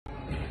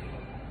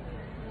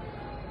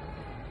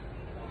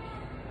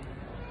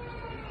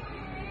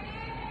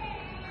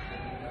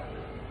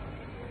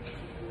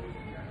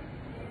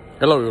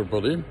Hello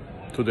everybody,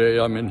 today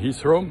I'm in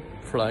Heathrow,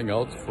 flying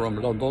out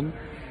from London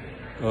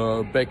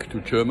back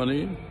to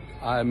Germany.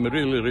 I'm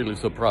really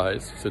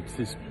surprised that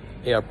this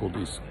airport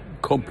is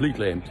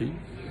completely empty.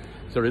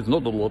 There is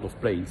not a lot of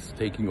planes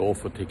taking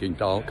off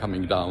or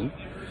coming down.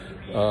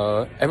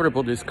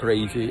 Everybody is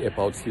crazy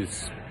about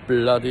this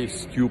bloody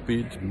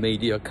stupid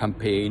media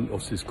campaign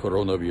of this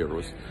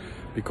coronavirus,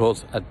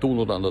 because I do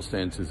not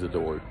understand this at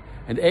all.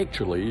 And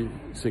actually,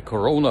 the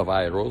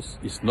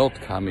coronavirus is not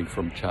coming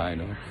from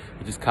China,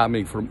 it is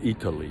coming from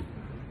Italy.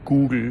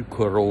 Google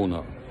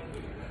Corona.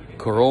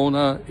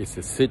 Corona is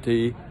a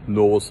city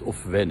north of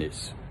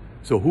Venice.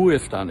 So who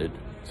has done it?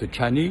 The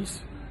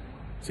Chinese,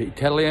 the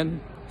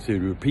Italian, the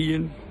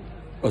European,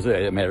 or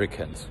the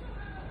Americans?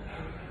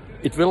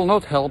 It will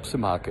not help the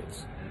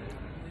markets.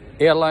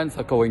 Airlines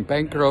are going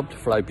bankrupt,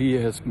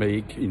 Flybe has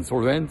made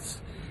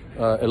insolvency.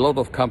 A lot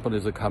of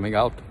companies are coming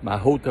out. My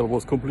hotel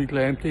was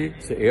completely empty.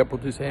 The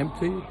airport is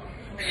empty.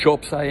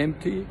 Shops are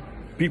empty.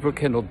 People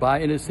cannot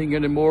buy anything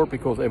anymore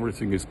because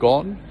everything is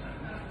gone.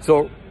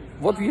 So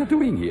what we are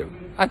doing here,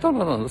 I don't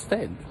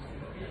understand.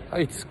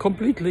 It's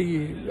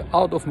completely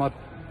out of my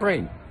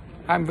brain.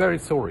 I'm very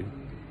sorry.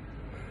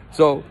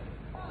 So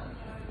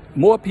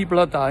more people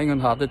are dying on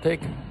heart attack.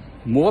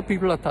 More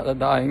people are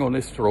dying on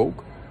a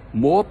stroke.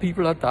 More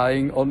people are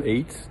dying on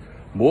AIDS.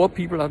 More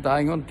people are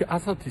dying on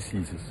other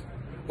diseases,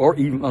 or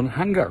even on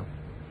hunger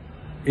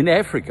in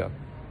Africa,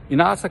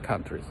 in other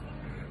countries.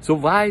 So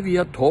why we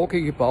are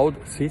talking about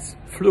this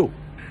flu?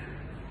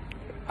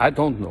 I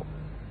don't know.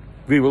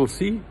 We will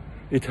see.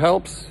 It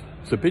helps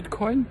the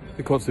Bitcoin,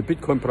 because the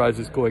Bitcoin price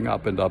is going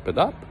up and up and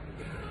up.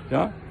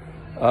 Yeah?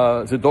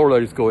 The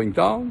dollar is going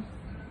down.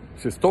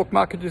 The stock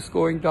market is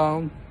going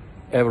down.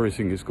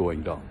 Everything is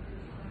going down.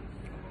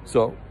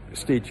 So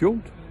stay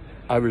tuned.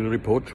 I will report